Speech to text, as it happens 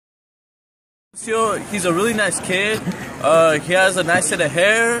Lucio, he's a really nice kid. He has a nice set of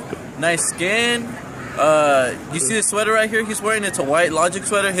hair, nice skin. You see this sweater right here he's wearing? It's a white Logic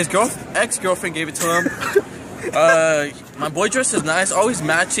sweater. His ex-girlfriend gave it to him. My boy dress is nice, always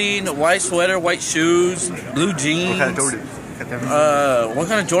matching. White sweater, white shoes, blue jeans. What kind of Jordans? What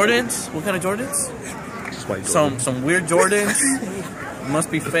kind of Jordans? What kind of Jordans? Some weird Jordans.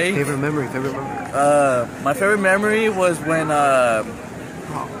 Must be fake. Favorite memory. My favorite memory was when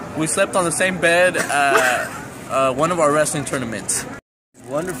we slept on the same bed at one of our wrestling tournaments.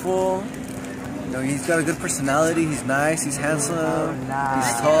 Wonderful. You know, he's got a good personality. He's nice. He's handsome.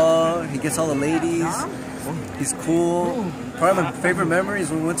 He's tall. He gets all the ladies. He's cool. Probably my favorite memory is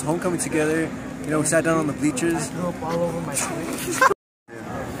when we went to homecoming together. You know, we sat down on the bleachers.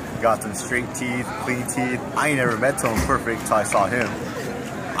 Got some straight teeth, clean teeth. I ain't never met someone perfect until I saw him.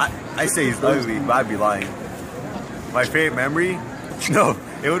 I say he's ugly, but I'd be lying. My favorite memory? No,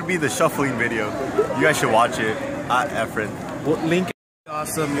 it would be the shuffling video. You guys should watch it. Efren. Link.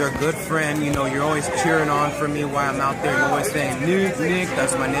 Awesome, you're a good friend. You know, you're always cheering on for me while I'm out there. You're always saying, Nick,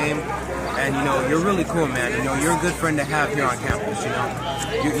 that's my name. And you know, you're really cool, man. You know, you're a good friend to have here on campus, you know.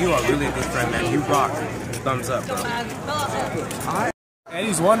 You are really a good friend, man. You rock. Thumbs up, bro.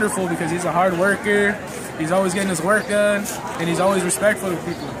 Eddie's wonderful because he's a hard worker. He's always getting his work done, and he's always respectful of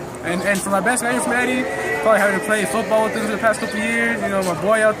people. And for my best memory from Eddie, probably having to play football with him for the past couple of years. You know, my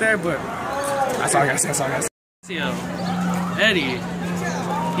boy out there, but that's all I got. Lucio, Eddie,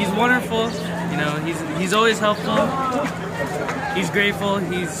 he's wonderful. You know, he's always helpful. He's grateful.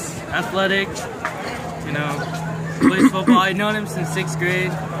 He's athletic. You know, plays football. I've known him since 6th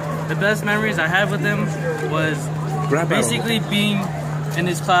grade. The best memories I had with him was basically being in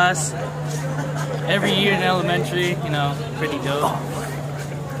his class every year in elementary. You know, pretty dope.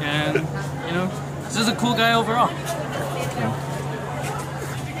 And you know, this is a cool guy overall.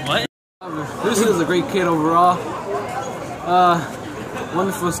 What? Lucio is a great kid overall.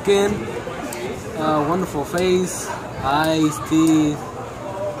 Wonderful skin, wonderful face, eyes, teeth,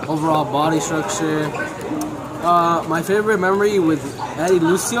 overall body structure. My favorite memory with Eddie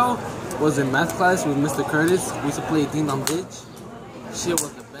Lucio was in math class with Mr. Curtis. We used to play Ding Dong Ditch. Shit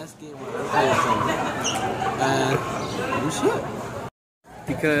was the best game we ever played with him. And shit.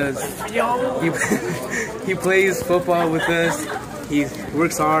 Because he plays football with us. He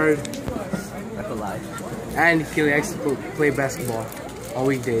works hard. And he likes to play basketball on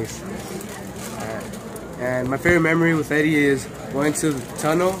weekdays. And my favorite memory with Eddie is going to the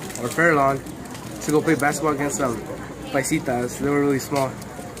tunnel or Fairlawn to go play basketball against some paisitas. They were really small.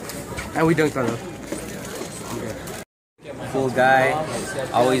 And we dunked on them. Cool guy,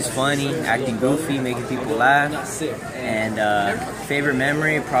 always funny, acting goofy, making people laugh. And favorite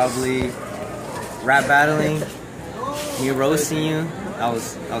memory, probably rap battling, me roasting you. That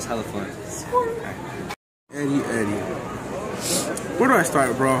was hella fun. Eddie. Where do I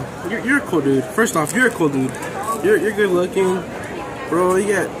start, bro? You're a cool dude. First off, you're a cool dude. You're good looking, bro. You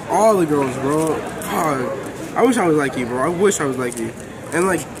get all the girls, bro. God, I wish I was like you, bro. I wish I was like you. And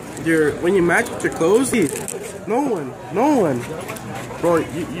like, when you match with your clothes, no one, bro.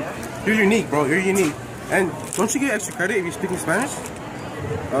 You're unique, bro. You're unique. And don't you get extra credit if you speak in Spanish?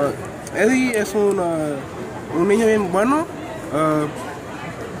 Eddie es un niño bien bueno.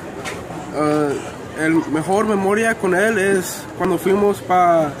 El mejor memoria con él es cuando fuimos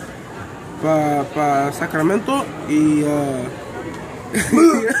pa Sacramento y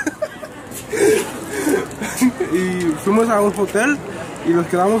y fuimos a un hotel y nos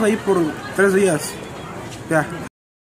quedamos ahí por 3 días. Ya.